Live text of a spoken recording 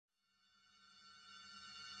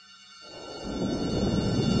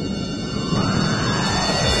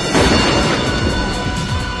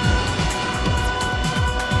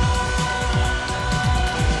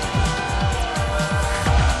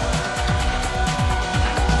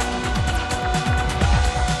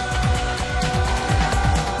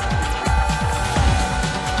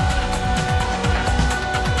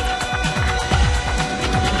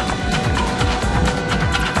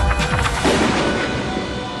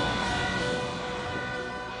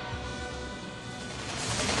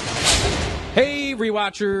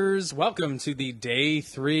Rewatchers, welcome to the Day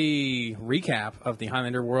 3 recap of the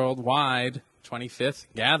Highlander Worldwide 25th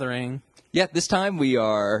Gathering. Yeah, this time we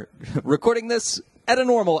are recording this at a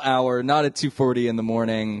normal hour, not at 2:40 in the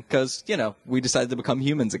morning, because, we decided to become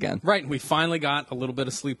humans again. Right, we finally got a little bit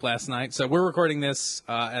of sleep last night, so we're recording this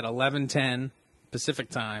at 11:10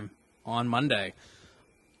 Pacific time on Monday.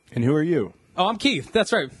 And who are you? Oh, I'm Keith,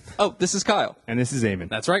 that's right. Oh, this is Kyle. And this is Eamon.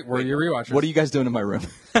 That's right, we're your Rewatchers. What are you guys doing in my room?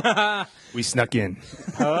 We snuck in.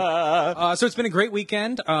 So it's been a great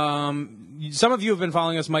weekend. Some of you have been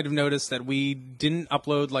following us might have noticed that we didn't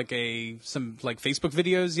upload some Facebook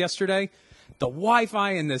videos yesterday. The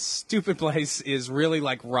Wi-Fi in this stupid place is really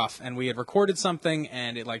rough, and we had recorded something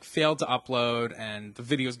and it failed to upload and the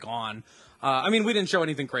video's gone. We didn't show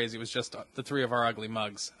anything crazy. It was just the three of our ugly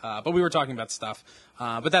mugs. But we were talking about stuff.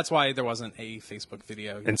 But that's why there wasn't a Facebook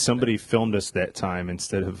video. And somebody filmed us that time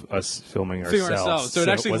instead of us filming ourselves. So it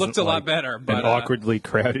actually looked a lot better. But, an awkwardly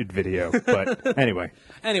crowded video. But anyway.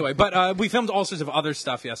 But we filmed all sorts of other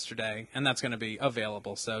stuff yesterday, and that's going to be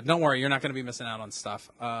available. So don't worry, you're not going to be missing out on stuff.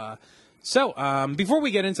 Before we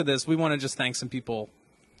get into this, we want to just thank some people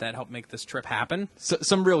that helped make this trip happen. So,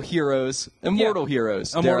 some real heroes. Immortal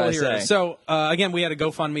heroes. Immortal heroes. So, again, we had a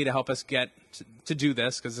GoFundMe to help us get to do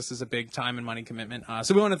this, because this is a big time and money commitment.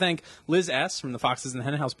 So we want to thank Liz S. from the Foxes in the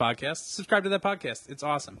Hen House podcast. Subscribe to that podcast. It's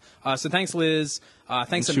awesome. So thanks, Liz.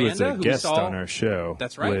 Thanks, she Amanda. was a guest on our show.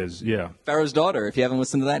 That's right. Liz, yeah. Pharaoh's Daughter. If you haven't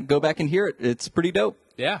listened to that, go back and hear it. It's pretty dope.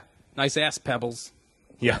 Yeah. Nice ass, Pebbles.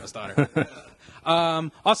 Yeah. Pharaoh's Daughter.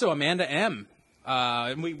 Also, Amanda M.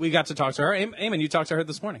 We got to talk to her. Eamon, you talked to her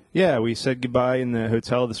this morning. Yeah, we said goodbye in the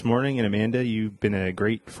hotel this morning. And Amanda, you've been a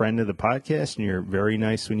great friend of the podcast, and you're very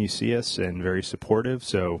nice when you see us and very supportive.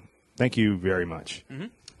 So thank you very much.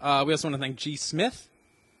 Mm-hmm. We also want to thank G. Smith.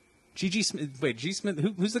 G. Smith. Wait, G. Smith?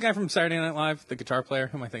 Who's the guy from Saturday Night Live? The guitar player?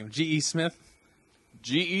 Who am I thinking of? G.E. Smith?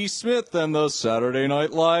 G.E. Smith and the Saturday Night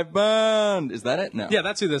Live Band. Is that it? No. Yeah,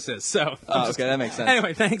 that's who this is. So, okay, that makes sense.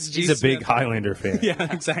 Anyway, thanks, G. He's a Smith. big Highlander fan.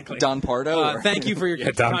 Yeah, exactly. Don Pardo? Thank you for your Yeah,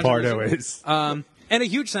 Don Pardo is. And a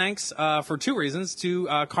huge thanks for two reasons to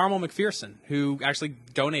Carmel McPherson, who actually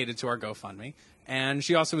donated to our GoFundMe. And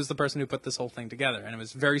she also was the person who put this whole thing together. And it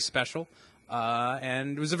was very special.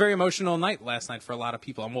 And it was a very emotional night last night for a lot of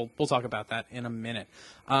people. And we'll talk about that in a minute.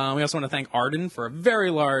 We also want to thank Arden for a very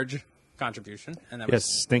large contribution. And that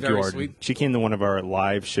was thank you, Arden. sweet. She came to one of our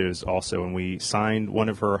live shows also, and we signed one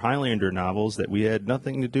of her Highlander novels that we had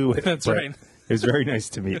nothing to do with. That's right. It was very nice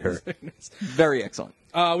to meet her. Very excellent.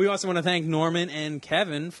 We also want to thank Norman and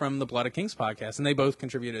Kevin from the Blood of Kings podcast, and they both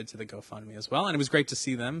contributed to the GoFundMe as well, and it was great to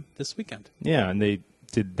see them this weekend. Yeah, and they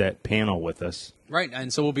did that panel with us. Right,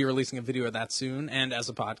 and so we'll be releasing a video of that soon, and as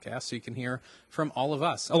a podcast, so you can hear from all of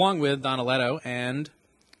us, along with Donna Leto and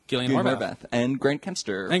Gillian Horvath. And Grant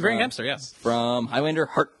Kempster. And Grant Kempster, yes. From Highlander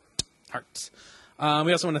Heart.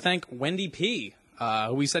 We also want to thank Wendy P.,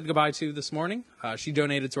 who we said goodbye to this morning. She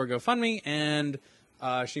donated to our GoFundMe, and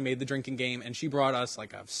she made the drinking game, and she brought us a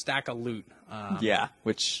stack of loot.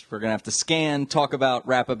 Which we're going to have to scan, talk about,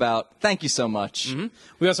 rap about. Thank you so much. Mm-hmm.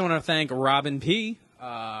 We also want to thank Robin P.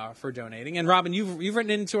 For donating. And Robin, you've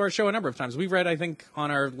written into our show a number of times. We've read, I think,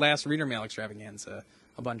 on our last Reader Mail extravaganza,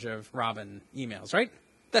 a bunch of Robin emails, right?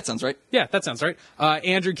 That sounds right. Yeah, that sounds right.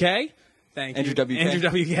 Andrew K., thank you. Andrew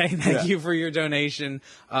W.K., thank you for your donation.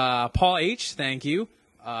 Paul H., thank you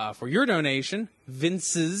for your donation. The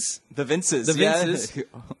Vinces. Yeah.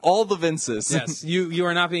 All the Vinces. Yes, you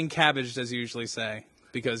are not being cabbaged, as you usually say,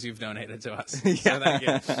 because you've donated to us. Yeah. So thank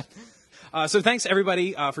you. So thanks,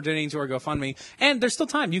 everybody, for donating to our GoFundMe. And there's still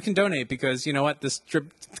time. You can donate because, you know what, this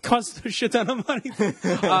trip costs a shit ton of money.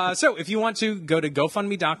 So if you want to, go to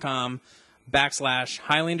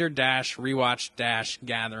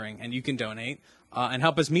GoFundMe.com/Highlander-Rewatch-Gathering, and you can donate and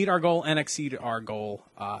help us meet our goal and exceed our goal,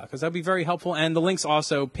 because that would be very helpful. And the link's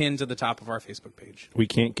also pinned to the top of our Facebook page. We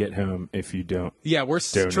can't get home if you don't. Yeah, we're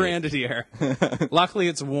donate. stranded here. Luckily,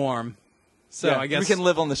 it's warm. So I guess we can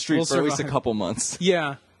live on the street for at least a survive. couple months.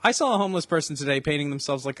 Yeah. I saw a homeless person today painting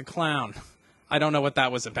themselves like a clown. I don't know what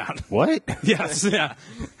that was about. What? Yes, yeah.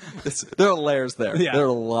 There are layers there. Yeah. There are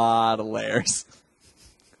a lot of layers.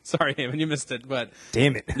 Sorry, Eamon, you missed it, but...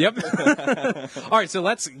 Damn it. Yep. All right, so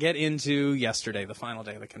let's get into yesterday, the final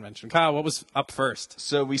day of the convention. Kyle, what was up first?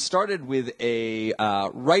 So we started with a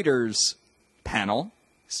writers panel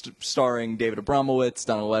starring David Abramowitz,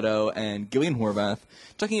 Donna Leto, and Gillian Horvath,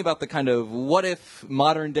 talking about the kind of what-if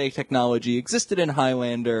modern-day technology existed in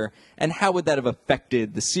Highlander, and how would that have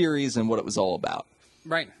affected the series and what it was all about.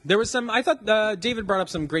 Right. There was some... I thought David brought up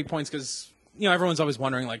some great points, because everyone's always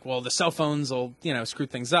wondering, like, well, the cell phones will, screw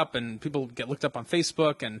things up and people get looked up on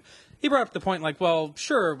Facebook. And he brought up the point, like, well,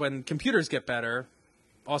 sure, when computers get better,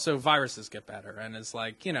 also viruses get better. And it's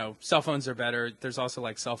like, cell phones are better. There's also,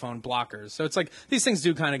 like, cell phone blockers. So it's like these things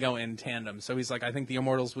do kind of go in tandem. So he's like, I think the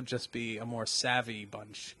Immortals would just be a more savvy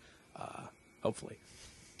bunch, hopefully.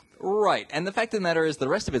 Right, and the fact of the matter is the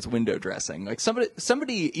rest of it's window dressing. Like,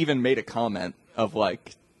 somebody even made a comment of,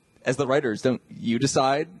 like, as the writers, don't you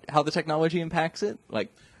decide how the technology impacts it? Like,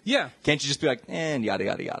 Yeah. can't you just be like, and yada,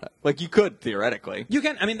 yada, yada? Like, you could, theoretically. You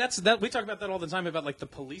can. I mean, we talk about that all the time about, like, the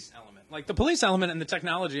police element. Like, the police element and the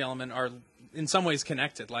technology element are in some ways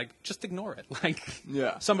connected. Like, just ignore it. Like,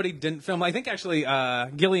 Yeah. somebody didn't film. I think actually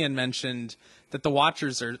Gillian mentioned that the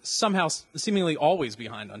Watchers are somehow seemingly always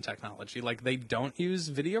behind on technology. Like, they don't use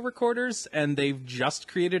video recorders, and they've just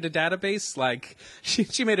created a database. Like,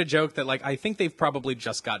 she made a joke that, like, I think they've probably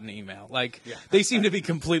just gotten email. Like, they seem to be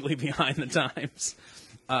completely behind the times.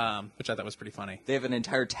 Which I thought was pretty funny. They have an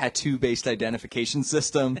entire tattoo-based identification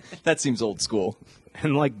system. That seems old school.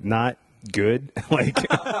 And, like, not good. Like,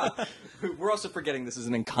 We're also forgetting this is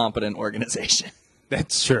an incompetent organization.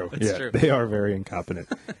 that's true. That's true. They are very incompetent.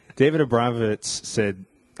 David Abramowitz said,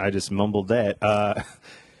 I just mumbled that.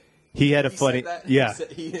 He had a funny... said that? Yeah.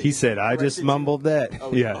 He He said, I just corrected you? mumbled that.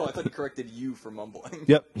 Oh, yeah. I thought he corrected you for mumbling.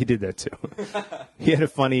 Yep, he did that too. He had a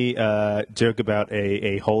funny joke about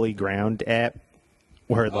a Holy Ground app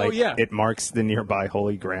where like yeah. it marks the nearby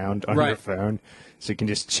holy ground on your Right. phone, so you can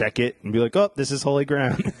just check it and be like, "Oh, this is holy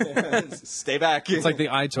ground," Stay back. It's like the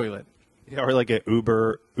iToilet. or like a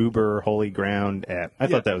Uber Holy Ground app. I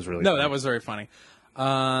thought that was really No, funny. that was very funny.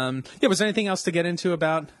 Was there anything else to get into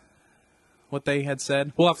about what they had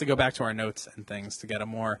said? We'll have to go back to our notes and things to get a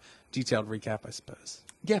more detailed recap, I suppose.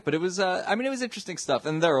 Yeah, but it was, it was interesting stuff,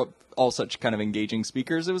 and they're all such kind of engaging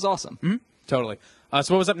speakers. It was awesome. Totally.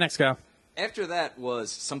 So what was up next, Kyle? After that was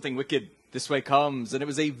Something Wicked, This Way Comes, and it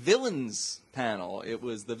was a villains panel. It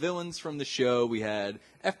was the villains from the show. We had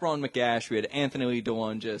F. Braun McGash, we had Anthony Lee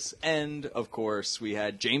DeLongis, and, of course, we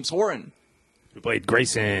had James Horan. Who played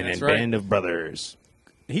Grayson That's and right. Band of Brothers.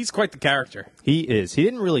 He's quite the character. He is. He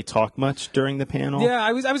didn't really talk much during the panel. Yeah,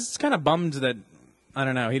 I was kind of bummed that, I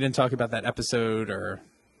don't know, he didn't talk about that episode or...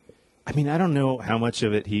 I mean, I don't know how much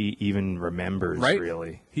of it he even remembers, Right?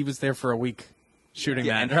 really. He was there for a week shooting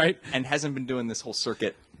Yeah, that, right? And hasn't been doing this whole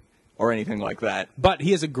circuit or anything like that. But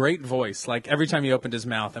he has a great voice. Like, every time he opened his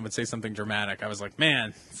mouth and would say something dramatic, I was like,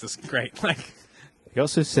 man, this is great. Like, He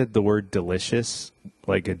also said the word delicious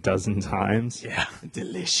like a dozen times. yeah.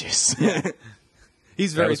 Delicious.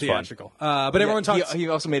 He's very was fun. theatrical. But everyone talks... He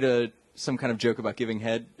also made some kind of joke about giving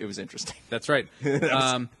head. It was interesting. That's right.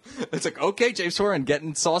 It's like, okay, James Horan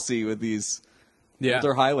getting saucy with these Yeah.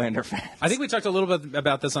 older Highlander fans. I think we talked a little bit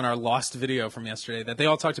about this on our Lost video from yesterday, that they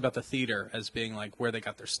all talked about the theater as being like where they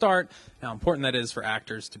got their start, how important that is for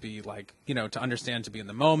actors to be like, to understand, to be in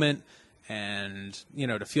the moment and,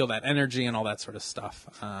 to feel that energy and all that sort of stuff.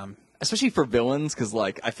 Especially for villains, because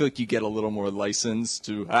like I feel like you get a little more license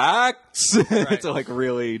to act to like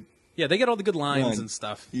really. Yeah, they get all the good lines Line. and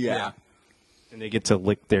stuff. Yeah. And they get to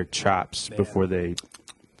lick their chops before they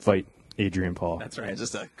fight Adrian Paul. That's Yeah, right.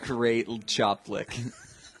 just a great chopped lick.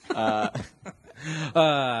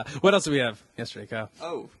 What else do we have yesterday, Kyle?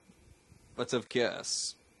 Oh, let's have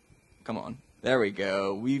kiss. Come on, there we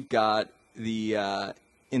go. We've got the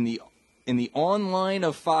in the online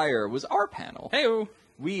of fire was our panel. Hey-o.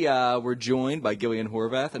 We were joined by Gillian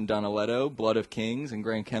Horvath and Donna Leto, Blood of Kings, and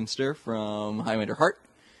Grant Kempster from Highlander Heart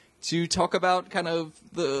to talk about kind of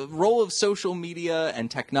the role of social media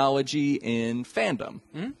and technology in fandom.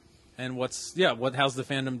 And how's the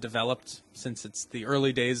fandom developed since it's the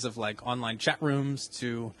early days of like online chat rooms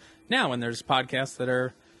to now, and there's podcasts that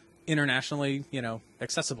are internationally,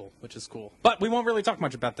 accessible, which is cool. But we won't really talk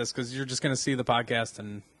much about this because you're just going to see the podcast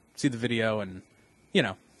and see the video and,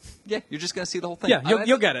 Yeah, you're just going to see the whole thing. yeah,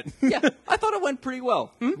 you'll get it. Yeah, I thought it went pretty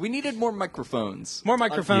well. We needed more microphones. More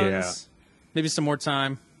microphones, Yeah. maybe some more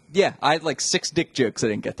time. Yeah, I had like 6 dick jokes I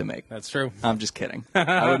didn't get to make. That's true. I'm just kidding.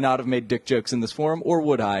 I would not have made dick jokes in this forum, or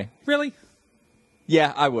would I? Really?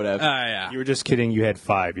 Yeah, I would have. Yeah. You were just kidding. You had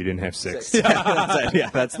 5. You didn't have 6.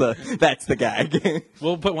 That's the gag.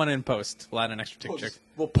 We'll put one in post. We'll add an extra tick chick.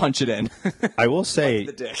 We'll punch it in. I will say,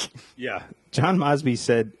 The dick. yeah, John Mosby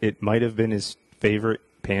said it might have been his favorite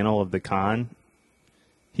panel of the con.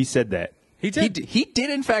 He said that. He He did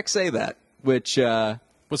in fact say that, which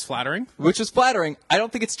was flattering. was flattering. I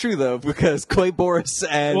don't think it's true though, because Clay Boris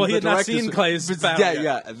and Well, he the had not directors- seen Clay's Yeah, panel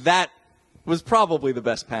yet. that was probably the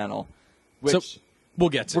best panel. Which So we'll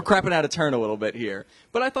get to. we're crapping out of turn a little bit here,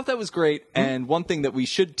 but I thought that was great. And one thing that we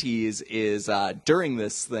should tease is during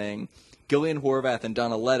this thing, Gillian Horvath and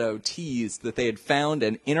Donna Leto teased that they had found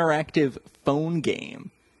an interactive phone game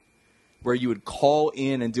where you would call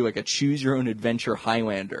in and do like a choose-your-own-adventure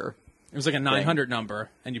Highlander. It was like a 900 number,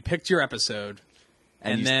 and you picked your episode,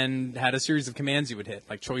 and then had a series of commands you would hit,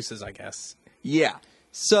 like choices, I guess. Yeah.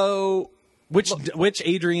 So... Which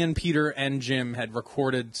Adrian, Peter, and Jim had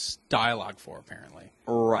recorded dialogue for, apparently.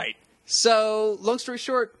 Right. So, long story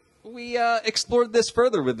short, we explored this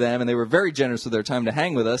further with them, and they were very generous with their time to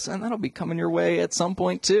hang with us, and that'll be coming your way at some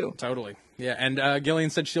point, too. Totally. Yeah, and Gillian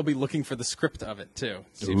said she'll be looking for the script of it, too.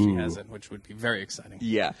 See if she has it, which would be very exciting.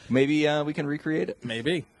 Yeah. Maybe we can recreate it.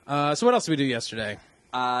 Maybe. So what else did we do yesterday?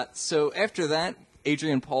 So after that,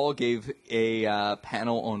 Adrian Paul gave a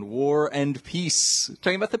panel on war and peace,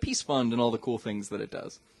 talking about the Peace Fund and all the cool things that it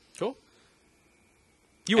does. Cool.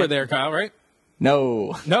 You were there, Kyle, right?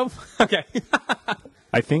 No. No? Okay.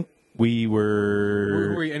 I think we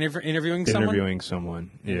were... Were we interviewing someone? Interviewing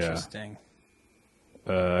someone, yeah. Interesting.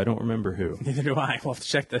 I don't remember who. Neither do I. We'll have to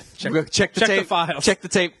check the tape. the files. Check the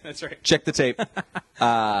tape. That's right. Check the tape.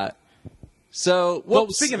 Well,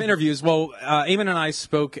 speaking of interviews, Eamon and I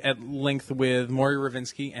spoke at length with Maury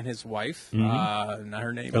Ravinsky and his wife. Not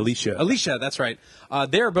her name. Alicia. Alicia, that's right.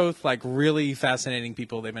 They're both like really fascinating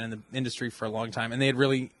people. They've been in the industry for a long time, and they had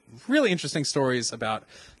really, really interesting stories about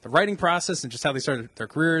the writing process and just how they started their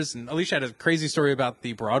careers. And Alicia had a crazy story about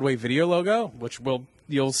the Broadway video logo, which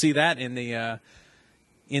you'll see that in the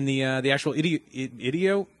actual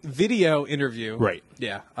video interview. Right.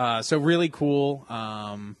 Yeah. So really cool.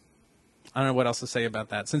 I don't know what else to say about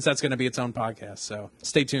that, since that's going to be its own podcast. So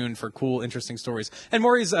stay tuned for cool, interesting stories. And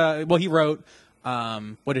Maury's, he wrote,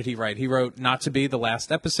 what did he write? He wrote Not to Be, the last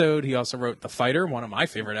episode. He also wrote The Fighter, one of my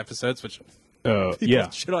favorite episodes, which people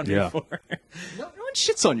shit on me for. No one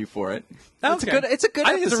shits on you for it. It's a good episode.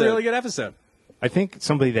 I think it's a really good episode. I think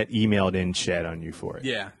somebody that emailed in shat on you for it.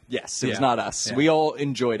 Yeah. Yes, it was not us. Yeah. We all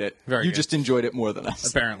enjoyed it. Very you good. just enjoyed it more than us.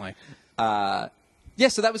 Apparently. Yeah,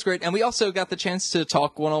 so that was great. And we also got the chance to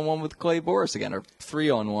talk one-on-one with Clay Boris again, or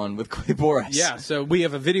 3-on-1 with Clay Boris. Yeah, so we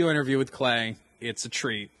have a video interview with Clay. It's a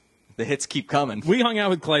treat. The hits keep coming. We hung out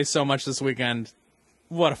with Clay so much this weekend.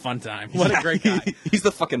 What a fun time. What a great guy. He's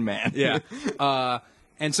the fucking man. Yeah.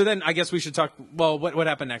 And so then I guess we should talk, what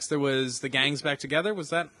happened next? There was the gangs back together, was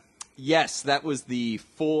that? Yes, that was the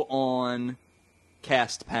full-on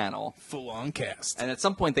cast panel. Full-on cast. And at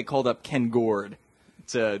some point they called up Ken Gord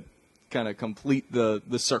to kind of complete the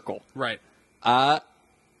circle. Right.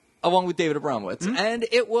 Along with David Abramowitz. And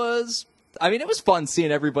it was fun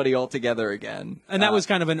seeing everybody all together again. And that was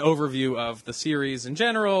kind of an overview of the series in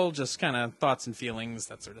general, just kind of thoughts and feelings,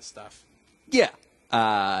 that sort of stuff. Yeah.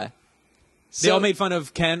 They all made fun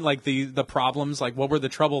of Ken, like the problems, like what were the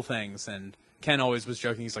trouble things, and Ken always was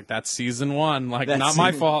joking. He's like, "That's season 1. Like, not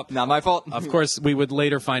my fault. Not my fault." Of course, we would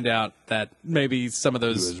later find out that maybe some of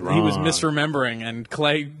those he was misremembering, and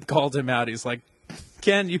Clay called him out. He's like,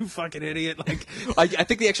 "Ken, you fucking idiot!" Like, I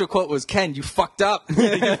think the actual quote was, "Ken, you fucked up."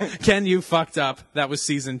 Ken, you fucked up. That was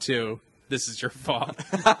season 2. This is your fault.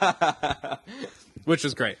 Which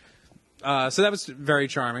was great. So that was very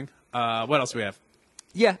charming. What else do we have?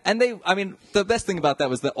 Yeah, and the best thing about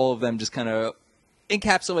that was that all of them just kind of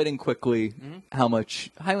encapsulating quickly how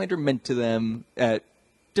much Highlander meant to them at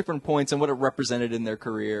different points and what it represented in their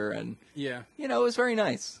career, and it was very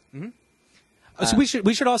nice. So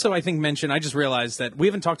we should also, I think, mention. I just realized that we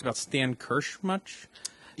haven't talked about Stan Kirsch much.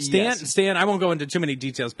 Stan. I won't go into too many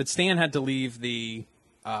details, but Stan had to leave the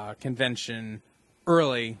convention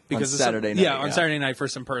early because on Saturday night. On Saturday night for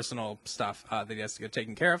some personal stuff that he has to get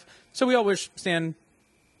taken care of. So we all wish Stan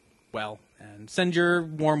well and send your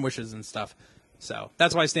warm wishes and stuff. So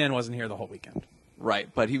that's why Stan wasn't here the whole weekend. Right,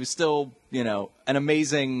 but he was still, an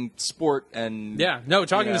amazing sport, and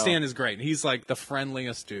talking to Stan is great. He's like the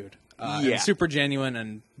friendliest dude. And super genuine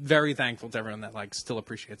and very thankful to everyone that still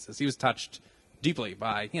appreciates this. He was touched deeply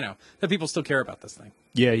by, that people still care about this thing.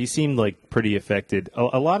 Yeah, he seemed like pretty affected.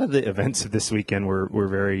 A lot of the events of this weekend were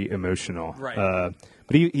very emotional. Right.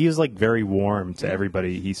 But he was very warm to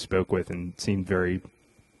everybody he spoke with and seemed very,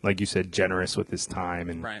 like you said, generous with his time.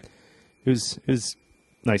 And right. It was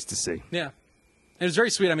nice to see. Yeah. It was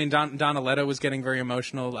very sweet. I mean, Donna Leto was getting very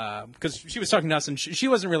emotional because she was talking to us, and she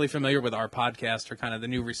wasn't really familiar with our podcast or kind of the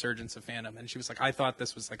new resurgence of fandom. And she was like, I thought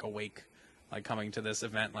this was like a wake, like coming to this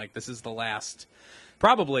event. Like, this is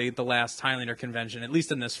probably the last Highlander convention, at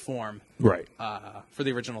least in this form. Right. For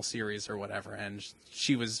the original series or whatever. And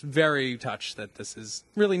she was very touched that this is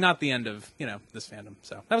really not the end of, this fandom.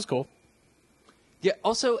 So that was cool. Yeah.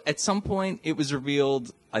 Also, at some point, it was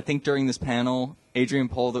revealed, I think during this panel, Adrian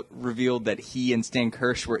Paul revealed that he and Stan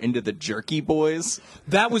Kirsch were into the Jerky Boys.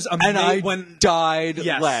 That was amazing. And I died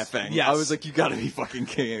Yes, laughing. yes. I was like, you gotta be fucking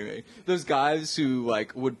kidding me. Those guys who,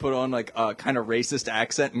 like, would put on, like, a kind of racist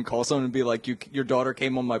accent and call someone and be like, your daughter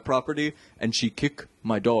came on my property and she kicked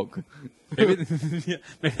my dog. Maybe, yeah,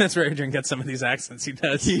 maybe that's where Adrian gets some of these accents. He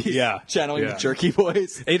does. Yeah. Channeling Yeah. the Jerky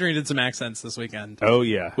Boys. Adrian did some accents this weekend, Oh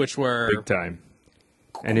yeah, which were big time.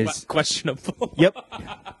 And his questionable. yep.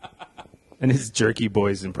 And his Jerky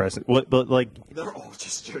Boys impression. What? But like, They're all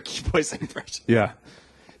just Jerky Boys impressions. yeah,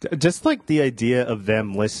 just like the idea of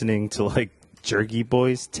them listening to like Jerky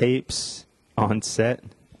Boys tapes on set.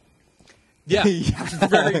 Yeah,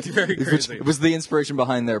 very, very Which crazy. was the inspiration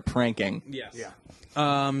behind their pranking. Yes. Yeah.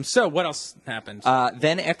 So what else happened?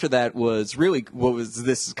 Then after that was really what was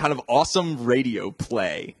this kind of awesome radio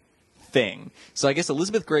play thing. So I guess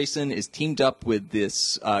Elizabeth Grayson is teamed up with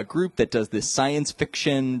this group that does this science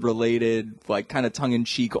fiction related, like kind of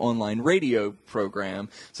tongue-in-cheek online radio program.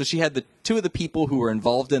 So she had the two of the people who were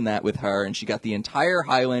involved in that with her, and she got the entire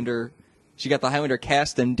Highlander. She got the Highlander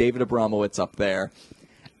cast and David Abramowitz up there.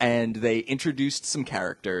 And they introduced some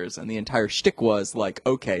characters, and the entire shtick was like,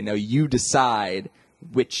 okay, now you decide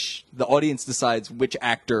the audience decides which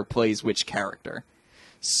actor plays which character.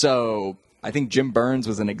 So I think Jim Burns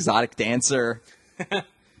was an exotic dancer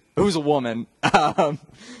who's a woman,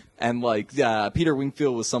 and like Peter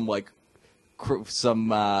Wingfield was some like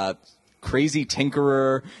crazy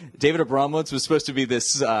tinkerer. David Abramowitz was supposed to be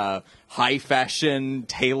this high fashion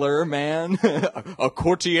tailor man, a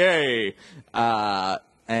courtier, and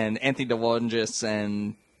Anthony DeWongis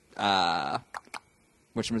and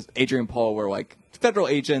which was Adrian Paul were like federal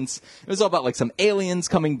agents. It was all about like some aliens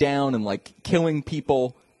coming down and like killing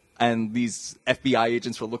people, and these FBI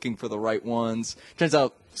agents were looking for the right ones. Turns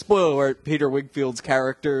out, spoiler alert, Peter Wingfield's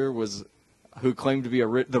character who claimed to be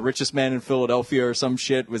the richest man in Philadelphia or some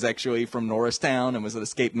shit, was actually from Norristown and was an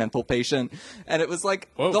escaped mental patient. And it was like,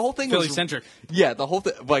 Whoa, the whole thing Philly-centric. Yeah, the whole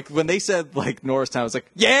thing, like when they said like Norristown, I was like,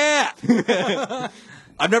 yeah!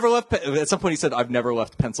 I've never left, at some point he said, I've never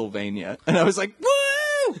left Pennsylvania. And I was like, woo!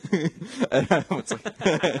 And I was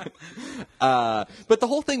like, but the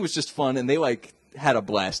whole thing was just fun, and they like had a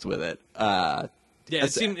blast with it. Yeah,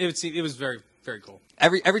 it was very, very cool.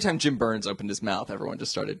 Every time Jim Burns opened his mouth, everyone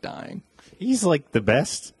just started dying. He's like the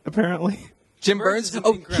best, apparently. Jim Burns Burns? is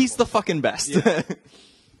Oh, incredible. he's the fucking best.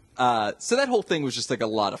 Yeah. So that whole thing was just like a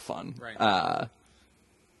lot of fun. Right.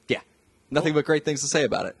 Yeah. Nothing but great things to say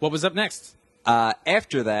about it. What was up next?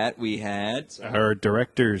 After that, we had Our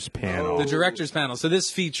directors panel. The director's panel. So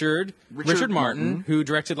this featured Richard Martin, Martin. who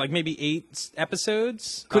directed like maybe 8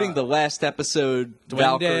 episodes, including the last episode,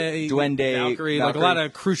 Valkyrie, like a lot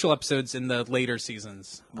of crucial episodes in the later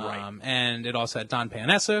seasons. Right. And it also had Don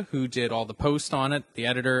Panessa, who did all the post on it, the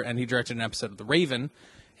editor, and he directed an episode of The Raven.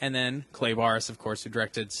 And then Clay Barris, of course, who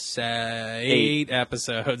directed 8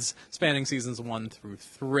 episodes spanning seasons 1 through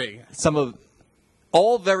 3.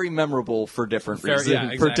 all very memorable for different reasons. Yeah,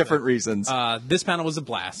 exactly. For different reasons. This panel was a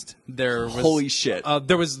blast. There was Holy shit.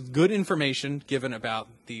 There was good information given about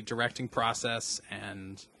the directing process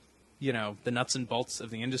and, you know, the nuts and bolts of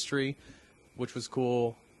the industry, which was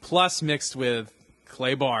cool. Plus mixed with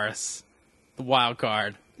Clay Barris, the wild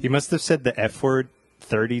card. He must have said the F word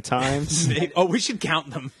 30 times. Oh, we should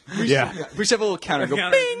count them. Yeah. We should have a little counter. Go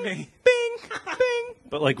Count bing, it. bing, bing.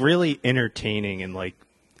 But like really entertaining and like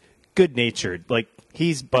good natured. Like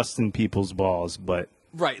he's busting people's balls, but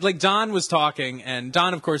Right. Like Don was talking, and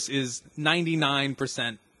Don, of course, is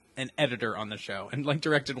 99% an editor on the show and like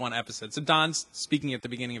directed 1 episode. So Don's speaking at the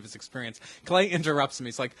beginning of his experience. Clay interrupts him.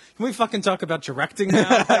 He's like, "Can we fucking talk about directing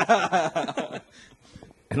now?"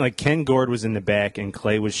 and like Ken Gord was in the back and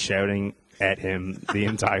Clay was shouting at him the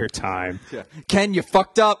entire time. Yeah. Ken, you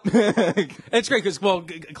fucked up. It's great because, well,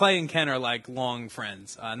 Clay and Ken are like long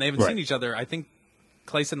friends, and they haven't Right. seen each other, I think,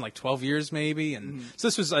 Clay said in like 12 years maybe. And so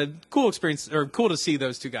this was a cool experience, or cool to see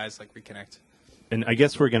those two guys like reconnect. And I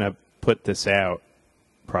guess we're going to put this out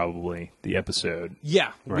probably the episode.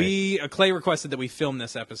 Yeah, Right. Clay requested that we film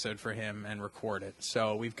this episode for him and record it.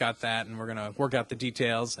 So we've got that, and we're going to work out the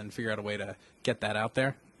details and figure out a way to get that out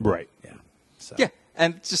there. Right. Yeah. So. Yeah,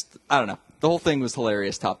 and just, I don't know. The whole thing was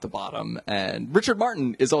hilarious top to bottom. And Richard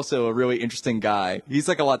Martin is also a really interesting guy. He's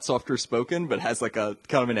like a lot softer spoken, but has like a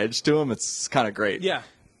kind of an edge to him. It's kind of great. Yeah.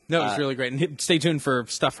 No, it was really great. And stay tuned for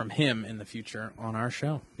stuff from him in the future on our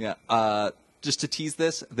show. Yeah. Just to tease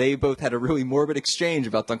this, they both had a really morbid exchange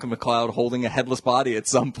about Duncan MacLeod holding a headless body at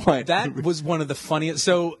some point. That was one of the funniest.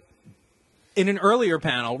 So in an earlier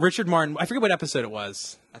panel, Richard Martin, I forget what episode it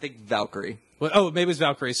was. I think Valkyrie. Well, oh, maybe it was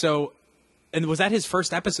Valkyrie. So and was that his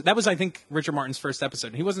first episode? That was, I think, Richard Martin's first episode.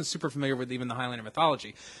 And he wasn't super familiar with even the Highlander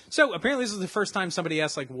mythology. So apparently this was the first time somebody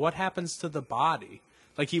asked, like, what happens to the body?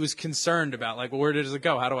 Like, he was concerned about, like, well, where does it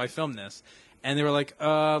go? How do I film this? And they were like,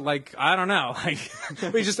 I don't know. Like,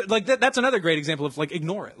 we just, like, that's another great example of, like,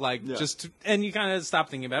 ignore it. Like, and you kind of stop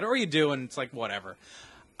thinking about it, or you do, and it's like, whatever.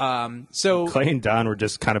 So Clay and Don were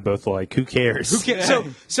just kind of both like, who cares? Who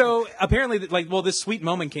cares? So apparently, like, well, this sweet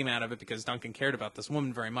moment came out of it because Duncan cared about this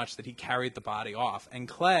woman very much that he carried the body off, and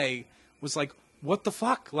Clay was like, what the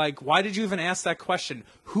fuck? Like, why did you even ask that question?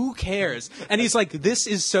 Who cares? And he's like, this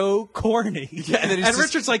is so corny. Yeah, and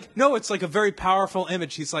Richard's like, no, it's like a very powerful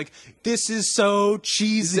image. He's like, this is so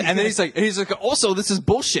cheesy. And then he's like, also, this is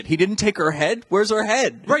bullshit. He didn't take her head. Where's her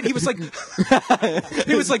head? Right, he was like,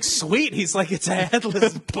 sweet. He's like, it's a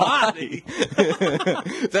headless body.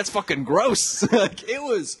 That's fucking gross. Like, it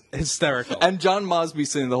was hysterical. And John Mosby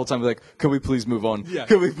sitting the whole time like, can we please move on? Yeah.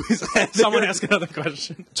 Can we please? Someone ask another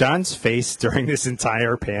question. John's face during this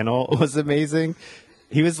entire panel was amazing.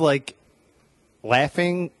 He was like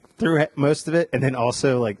laughing through most of it and then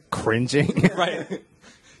also like cringing. Right.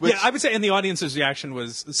 Yeah, I would say, and the audience's reaction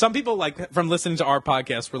was, some people, like, from listening to our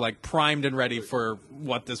podcast were, like, primed and ready for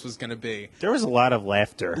what this was going to be. There was a lot of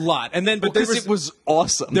laughter. A lot. And then, but it was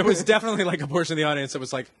awesome. There was definitely, like, a portion of the audience that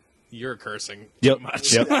was like, you're cursing too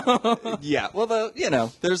much. Yep. Yeah. Well,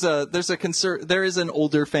 there's there is an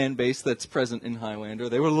older fan base that's present in Highlander.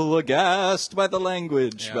 They were a little aghast by the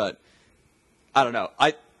language, but I don't know.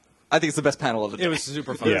 I think it's the best panel of the day. It was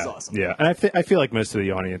super fun. Yeah, It was awesome. yeah. And I feel like most of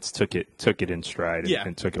the audience took it in stride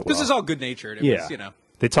and took it well. This is all good natured. It was, you know.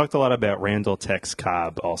 They talked a lot about Randall Tex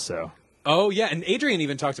Cobb also. Oh, yeah, and Adrian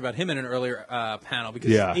even talked about him in an earlier panel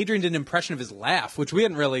because Adrian did an impression of his laugh, which we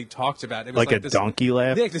hadn't really talked about. It was like a this, donkey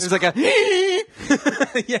laugh? Yeah, it was like a...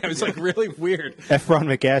 yeah, it was like really weird. Efron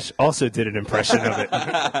McAsh also did an impression of it.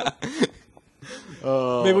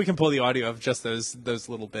 Maybe we can pull the audio of just those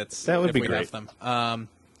little bits. That would if be we great. Have them.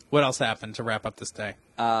 What else happened to wrap up this day?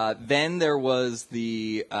 Then there was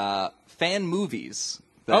the fan movies.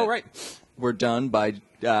 That right. Were done by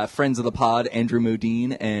friends of the pod, Andrew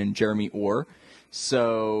Modine and Jeremy Orr.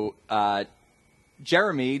 So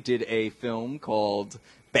Jeremy did a film called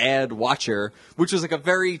Bad Watcher, which was like a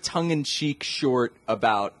very tongue-in-cheek short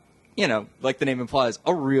about, you know, like the name implies,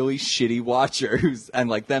 a really shitty watcher and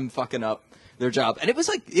like them fucking up their job. And it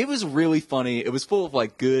was really funny. It was full of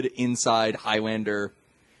like good inside Highlander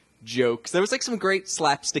jokes. There was like some great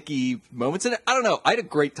slapsticky moments in it. I don't know. I had a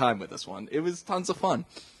great time with this one. It was tons of fun.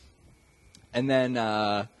 And then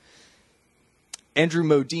Andrew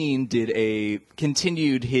Modine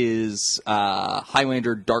continued his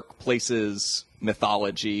Highlander Dark Places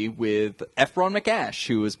mythology with Efron McAsh,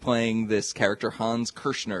 who was playing this character Hans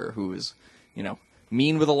Kirschner, who is, you know,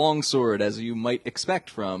 mean with a long sword, as you might expect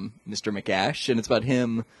from Mr. McAsh. And it's about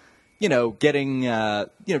him, you know, getting,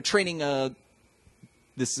 training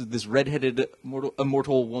this redheaded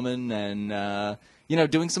immortal woman and,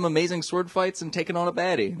 doing some amazing sword fights and taking on a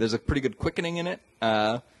baddie. There's a pretty good quickening in it.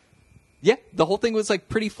 The whole thing was like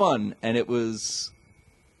pretty fun, and it was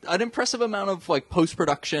an impressive amount of like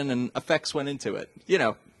post-production and effects went into it, you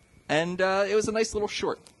know, and it was a nice little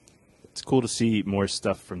short. It's cool to see more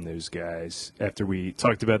stuff from those guys after we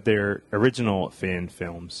talked about their original fan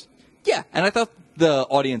films. Yeah, and I thought the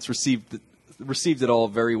audience received it all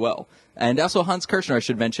very well. And also Hans Kirschner, I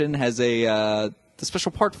should mention, has the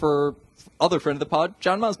special part for other friend of the pod,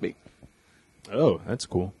 John Mosby. Oh, that's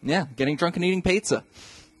cool. Yeah, getting drunk and eating pizza.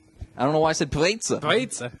 I don't know why I said pizza.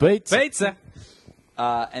 Pizza.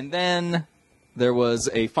 And then there was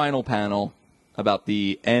a final panel about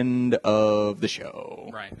the end of the show.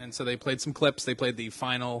 Right, and so they played some clips. They played the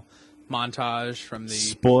final montage from the...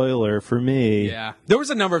 Spoiler for me. Yeah. There was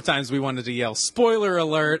a number of times we wanted to yell, spoiler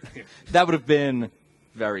alert. That would have been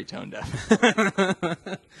very tone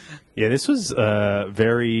deaf. Yeah, this was a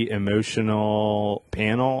very emotional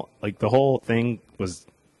panel. Like, the whole thing was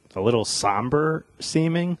a little somber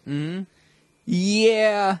seeming. Mm-hmm.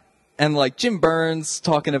 Yeah. And, like, Jim Burns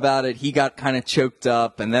talking about it, he got kind of choked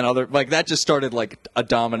up, and then that just started, like, a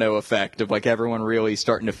domino effect of, like, everyone really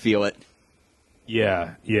starting to feel it.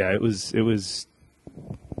 Yeah, it was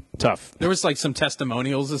tough. There was, like, some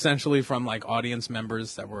testimonials, essentially, from, like, audience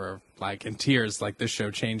members that were, like, in tears, like, this show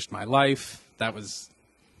changed my life. That was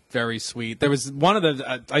very sweet. There was one of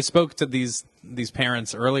the... I spoke to these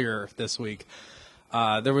parents earlier this week.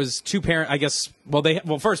 There was two parents, I guess,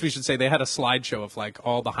 first we should say they had a slideshow of like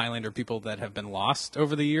all the Highlander people that have been lost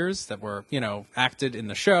over the years that were, you know, acted in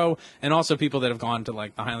the show, and also people that have gone to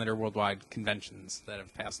like the Highlander Worldwide conventions that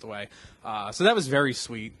have passed away. So that was very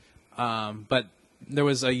sweet. But there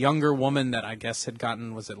was a younger woman that I guess had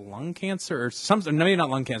gotten, was it lung cancer or some, no, maybe not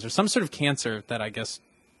lung cancer, some sort of cancer that I guess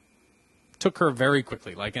took her very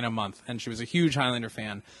quickly, like in a month. And she was a huge Highlander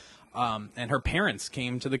fan. And her parents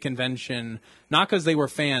came to the convention, not because they were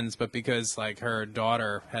fans, but because like her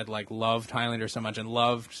daughter had like loved Highlander so much and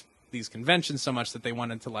loved these conventions so much that they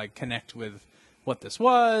wanted to like connect with what this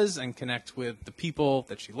was and connect with the people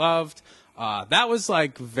that she loved. That was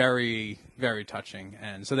like very, very touching.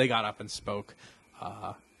 And so they got up and spoke. It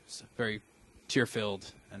was very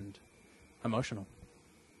tear-filled and emotional.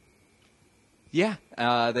 Yeah,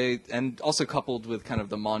 and also coupled with kind of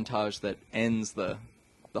the montage that ends the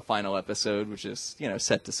final episode, which is, you know,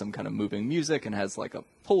 set to some kind of moving music and has like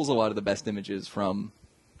pulls a lot of the best images from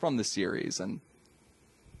the series, and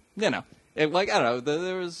you know, I don't know,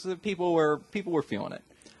 there was people were feeling it.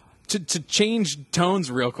 To change tones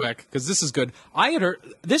real quick, because this is good. I had heard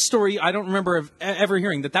this story. I don't remember ever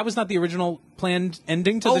hearing that was not the original planned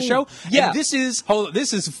ending to the show. Yeah, and this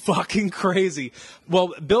is fucking crazy.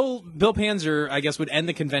 Well, Bill Panzer, I guess, would end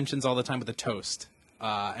the conventions all the time with a toast,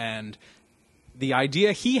 and the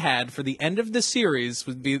idea he had for the end of the series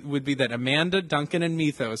would be that Amanda, Duncan, and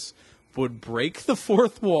Mythos would break the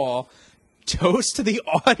fourth wall, toast to the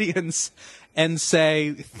audience, and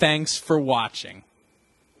say thanks for watching.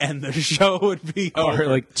 And the show would be over. Or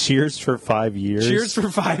like cheers for 5 years. Cheers for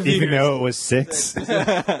 5 years. Even though it was 6.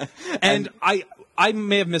 And I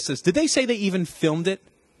may have missed this. Did they say they even filmed it?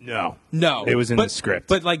 No. No. It was in the script.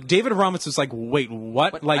 But like David Abramowitz was like, wait,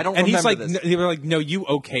 what? But like, I don't and he's like, remember this. they were like, no, you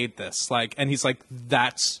okayed this. Like, and he's like,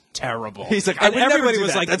 that's terrible. He's like, I and would never everybody do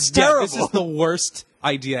was that. like, That's yeah, terrible. This is the worst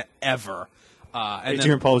idea ever. And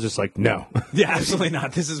Adrian Paul was just like, no. yeah, absolutely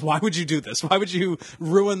not. Why would you do this? Why would you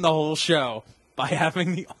ruin the whole show by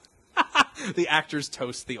having the actors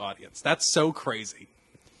toast the audience? That's so crazy.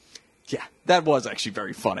 Yeah, that was actually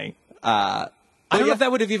very funny. I don't know if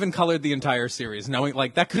that would have even colored the entire series, knowing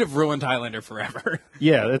like that could have ruined Highlander forever.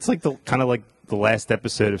 Yeah, it's like kind of like the last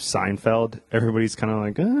episode of Seinfeld. Everybody's kind of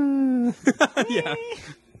like, Yeah.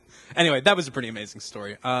 Anyway, that was a pretty amazing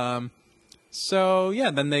story. So yeah,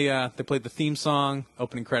 then they played the theme song,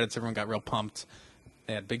 opening credits. Everyone got real pumped.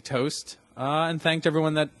 They had big toast and thanked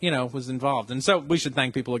everyone that was involved. And so we should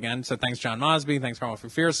thank people again. So thanks John Mosby, thanks Carl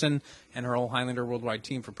McPherson, and her whole Highlander Worldwide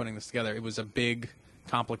team for putting this together. It was a big,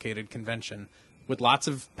 complicated convention with lots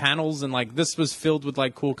of panels, and like this was filled with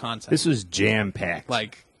like cool content. this was jam-packed.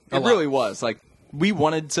 Like It really was. Like, we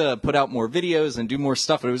wanted to put out more videos and do more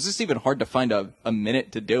stuff, but it was just even hard to find a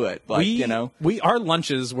minute to do it. Like, our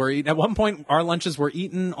lunches were eaten. At one point, our lunches were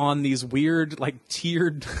eaten on these weird, like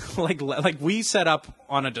tiered, like we set up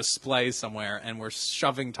on a display somewhere, and we're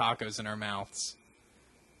shoving tacos in our mouths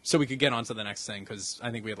so we could get on to the next thing, because I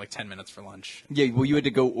think we had like 10 minutes for lunch. Yeah, well, you had to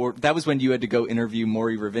go, or that was when you had to go interview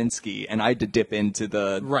Maury Ravinsky, and I had to dip into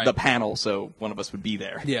the panel, so one of us would be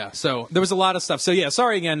there. Yeah, so there was a lot of stuff. So yeah,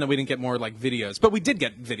 sorry again that we didn't get more like videos, but we did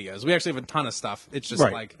get videos. We actually have a ton of stuff. It's just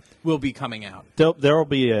like will be coming out. There will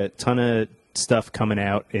be a ton of stuff coming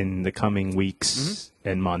out in the coming weeks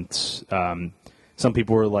and months. Some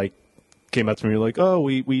people were like, came up to me like, oh,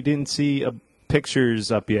 we didn't see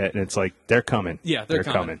pictures up yet, and it's like they're coming. Yeah, they're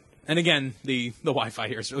coming. And again, the Wi-Fi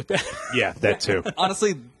here is really bad. Yeah, that too.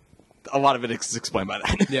 Honestly, a lot of it is explained by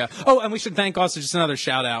that. Yeah. Oh, and we should thank also just another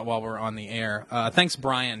shout out while we're on the air. Thanks,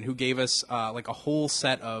 Brian, who gave us like a whole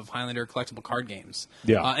set of Highlander collectible card games.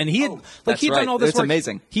 Yeah. And he had that's he'd right. done all this It's work.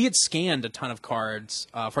 amazing. He had scanned a ton of cards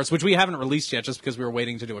for us, which we haven't released yet, just because we were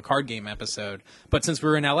waiting to do a card game episode. But since we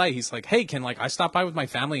were in LA, he's like, "Hey, can I stop by with my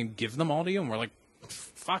family and give them all to you?" And we're like,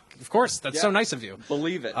 fuck, of course. That's so nice of you.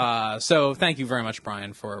 Believe it. So thank you very much,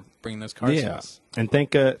 Brian, for bringing those cards to Yeah, us. and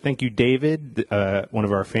thank you, David, one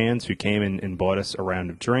of our fans who came and bought us a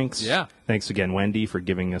round of drinks. Yeah. Thanks again, Wendy, for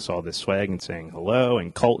giving us all this swag and saying hello,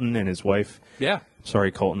 and Colton and his wife. Yeah.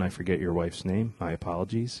 Sorry, Colton, I forget your wife's name. My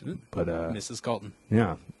apologies. But Mrs. Colton.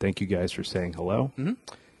 yeah, thank you guys for saying hello. Mm-hmm.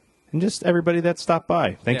 And just everybody that stopped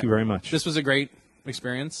by. Thank you very much. This was a great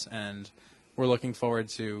experience, and we're looking forward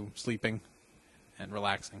to sleeping and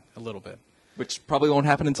relaxing a little bit. Which probably won't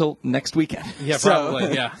happen until next weekend. Yeah,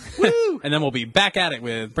 probably, yeah. And then we'll be back at it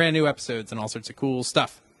with brand new episodes and all sorts of cool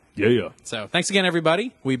stuff. Yeah. So thanks again,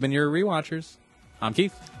 everybody. We've been your rewatchers. I'm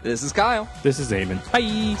Keith. This is Kyle. This is Eamon.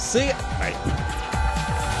 Bye. See ya. Bye.